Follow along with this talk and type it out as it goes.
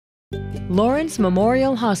Lawrence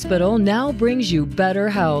Memorial Hospital now brings you better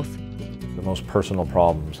health. The most personal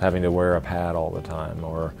problems, having to wear a pad all the time,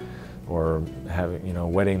 or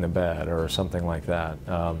having, wetting the bed or something like that.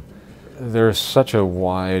 There's such a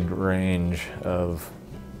wide range of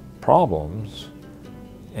problems,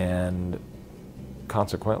 and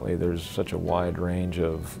consequently there's such a wide range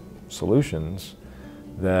of solutions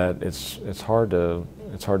that it's hard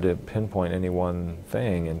to pinpoint any one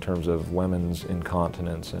thing in terms of women's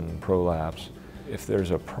incontinence and prolapse. If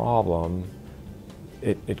there's a problem,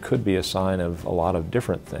 it could be a sign of a lot of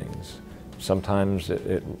different things. Sometimes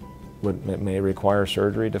it may require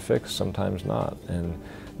surgery to fix, sometimes not. And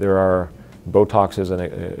Botox is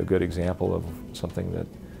a good example of something that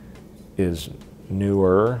is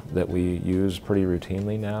newer, that we use pretty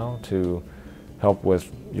routinely now to help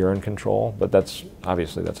with urine control, but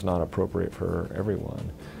obviously that's not appropriate for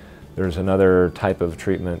everyone. There's another type of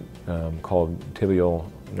treatment called tibial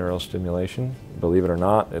neurostimulation. Believe it or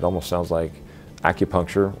not, it almost sounds like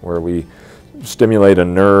acupuncture, where we stimulate a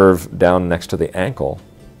nerve down next to the ankle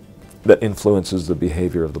that influences the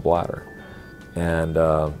behavior of the bladder. And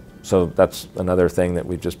so that's another thing that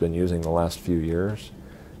we've just been using the last few years.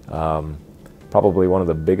 Probably one of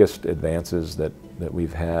the biggest advances that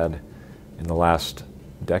we've had in the last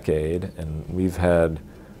decade, and we've had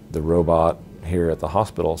the robot here at the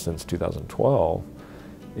hospital since 2012,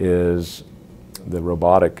 is the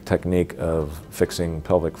robotic technique of fixing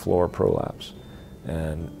pelvic floor prolapse.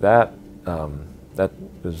 And that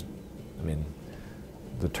is,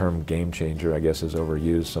 the term game changer, I guess, is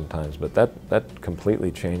overused sometimes, but that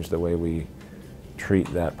completely changed the way we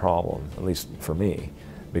treat that problem, at least for me.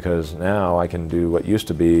 Because now I can do what used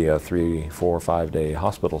to be a 3, 4, 5 day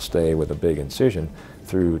hospital stay with a big incision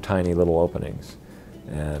through tiny little openings,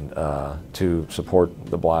 and to support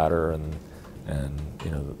the bladder and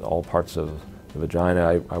all parts of the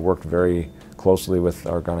vagina. I worked very closely with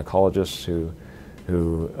our gynecologists who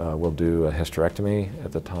will do a hysterectomy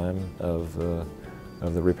at the time of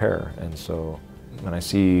the repair. And so when I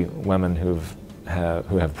see women who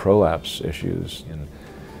have prolapse issues, and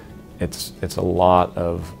it's a lot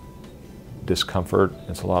of discomfort,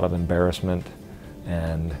 it's a lot of embarrassment,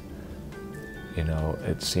 and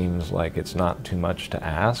it seems like it's not too much to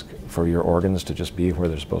ask for your organs to just be where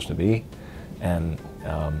they're supposed to be. And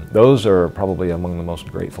those are probably among the most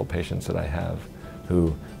grateful patients that I have,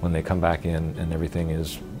 who, when they come back in and everything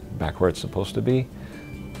is back where it's supposed to be,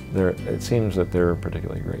 it seems that they're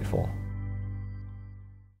particularly grateful.